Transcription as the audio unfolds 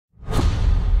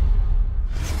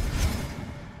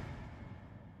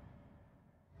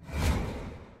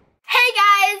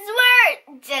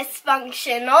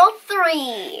Dysfunctional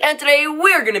 3. And today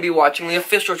we're going to be watching the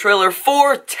official trailer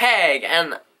for Tag.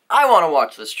 And I want to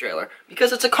watch this trailer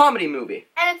because it's a comedy movie.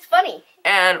 And it's funny.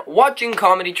 And watching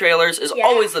comedy trailers is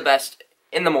always the best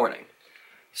in the morning.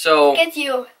 So... It gets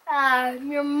you,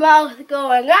 your mouth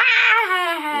going,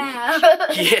 ah!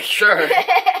 Yeah, sure.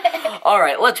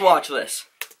 Alright, let's watch this.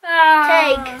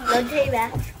 Tag. No take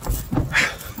that.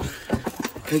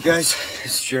 Hey guys,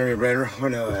 it's Jeremy Renner. I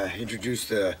want to introduce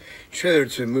the trailer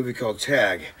to a movie called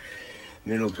Tag.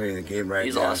 Minnow playing the game right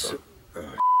He's now. awesome.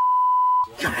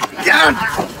 God damn!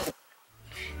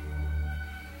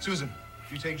 Susan,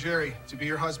 you take Jerry to be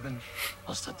your husband.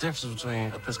 What's the difference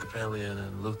between Episcopalian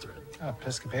and Lutheran?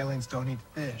 Episcopalians don't eat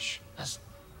fish. That's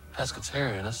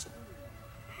pescatarian. That's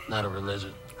not a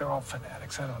religion. They're all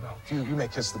fanatics. I don't know. You may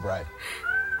kiss the bride.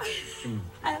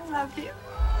 I love you.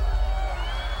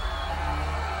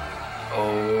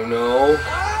 Oh no.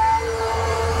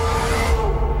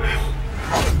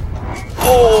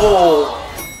 Oh!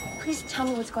 Please tell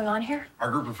me what's going on here. Our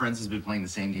group of friends has been playing the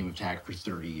same game of tag for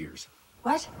 30 years.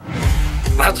 What?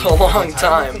 That's a long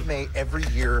time. May every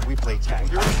year we play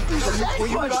tag. You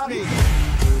pushed me.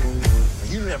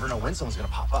 You never know when someone's gonna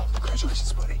pop up.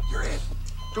 Congratulations, buddy. You're in.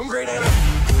 Doing great, Anna.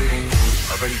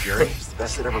 Our buddy Jerry is the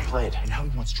best that ever played. And now he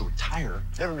wants to retire.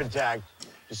 Never been tagged.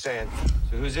 Just saying.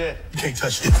 So who's it? You can't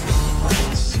touch this.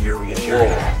 This is the year we get Jerry.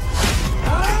 You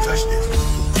can't touch this.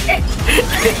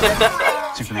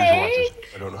 See if you watch this.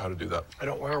 I don't know how to do that. I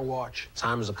don't wear a watch.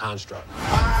 Time is a construct.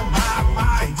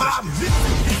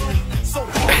 Some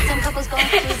couples go on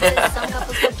cruises, some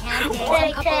couples go camping,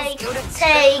 some couples go to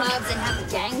strip clubs and have a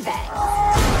gangbang.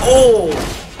 Oh!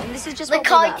 And this is just The what we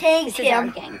car love. takes This is our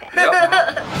him.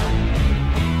 gangbang.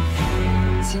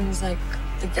 Seems like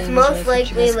the game It's is most ready for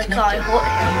likely the disconnect. car hurt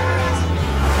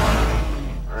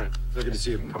him. All right. So good to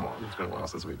see you. Come on. It's been a while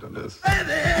since we've done this.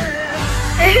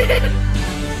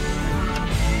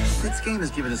 This game has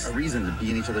given us a reason to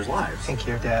be in each other's lives. I think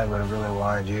your dad would have really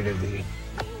wanted you to be.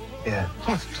 Yeah.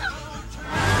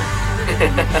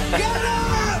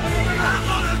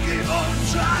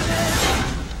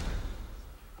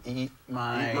 Eat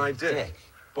my dick.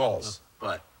 Balls.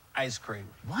 But ice cream.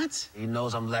 What? He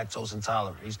knows I'm lactose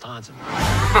intolerant. He's taunting me.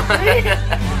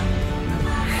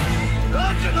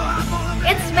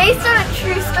 It's based on a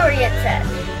true story, it says.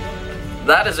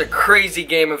 That is a crazy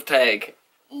game of tag.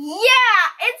 Yeah,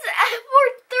 it's for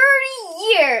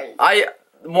 30 years. I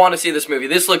want to see this movie.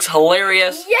 This looks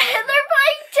hilarious. Yeah, they're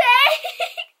playing tag.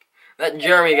 That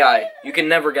Jeremy guy, you can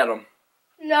never get him.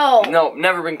 No. No,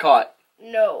 never been caught.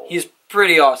 No. He's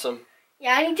pretty awesome.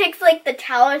 Yeah, and he takes like the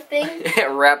tower thing.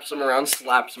 Wraps him around,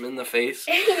 slaps him in the face.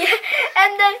 Yeah,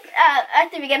 and then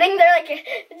at the beginning they're like taking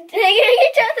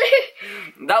each other.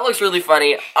 That looks really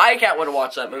funny. I can't wait to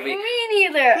watch that movie. Me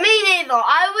neither. Me neither.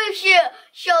 I wish you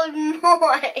showed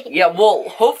more. Yeah, well,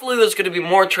 hopefully there's going to be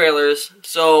more trailers,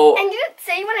 so... And you didn't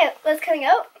say when it was coming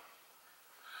out?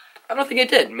 I don't think it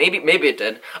did. Maybe it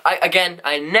did.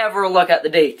 I never look at the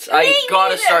dates. I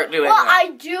gotta start doing well, that.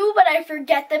 I do, but I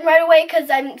forget them right away because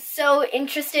I'm so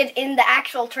interested in the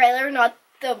actual trailer, not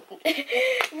the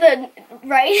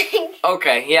writing.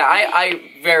 Okay, yeah, I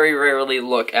very rarely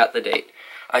look at the date.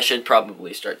 I should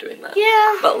probably start doing that.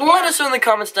 Yeah. But let us know in the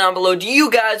comments down below, do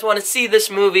you guys want to see this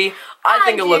movie? I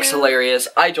think it looks hilarious.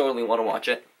 I totally want to watch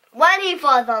it. When he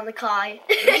falls on the car.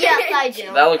 Yes, I do.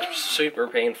 That looks super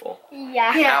painful.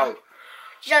 Yeah. Ow.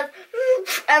 Just,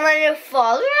 and then you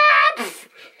fall.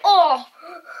 Oh.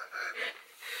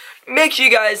 Make sure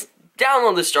you guys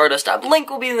download the Stardust App. Link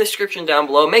will be in the description down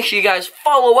below. Make sure you guys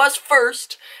follow us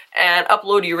first and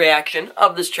upload your reaction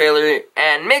of this trailer.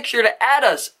 And make sure to add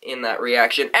us in that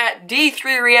reaction at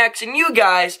D3 Reacts. And you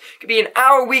guys could be in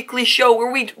our weekly show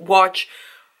where we watch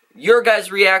your guys'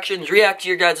 reactions, react to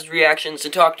your guys' reactions,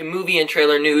 and talk to movie and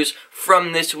trailer news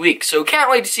from this week. So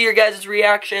can't wait to see your guys'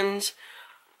 reactions.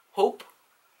 Hope.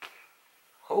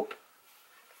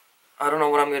 I don't know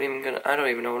what I don't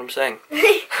even know what I'm saying.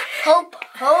 Hope.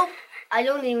 I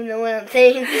don't even know what I'm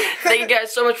saying. Thank you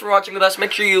guys so much for watching with us.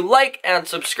 Make sure you like and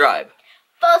subscribe.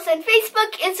 Follow us on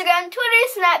Facebook, Instagram, Twitter,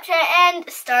 Snapchat, and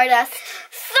Stardust.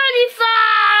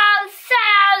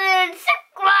 35,000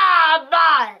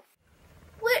 subscribers.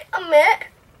 Wait a minute.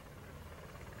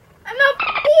 I'm not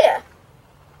here.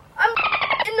 I'm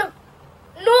in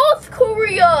North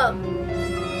Korea.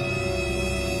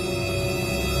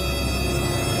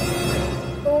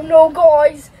 Oh no,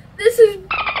 guys. This is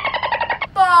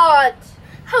bad.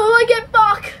 How do I get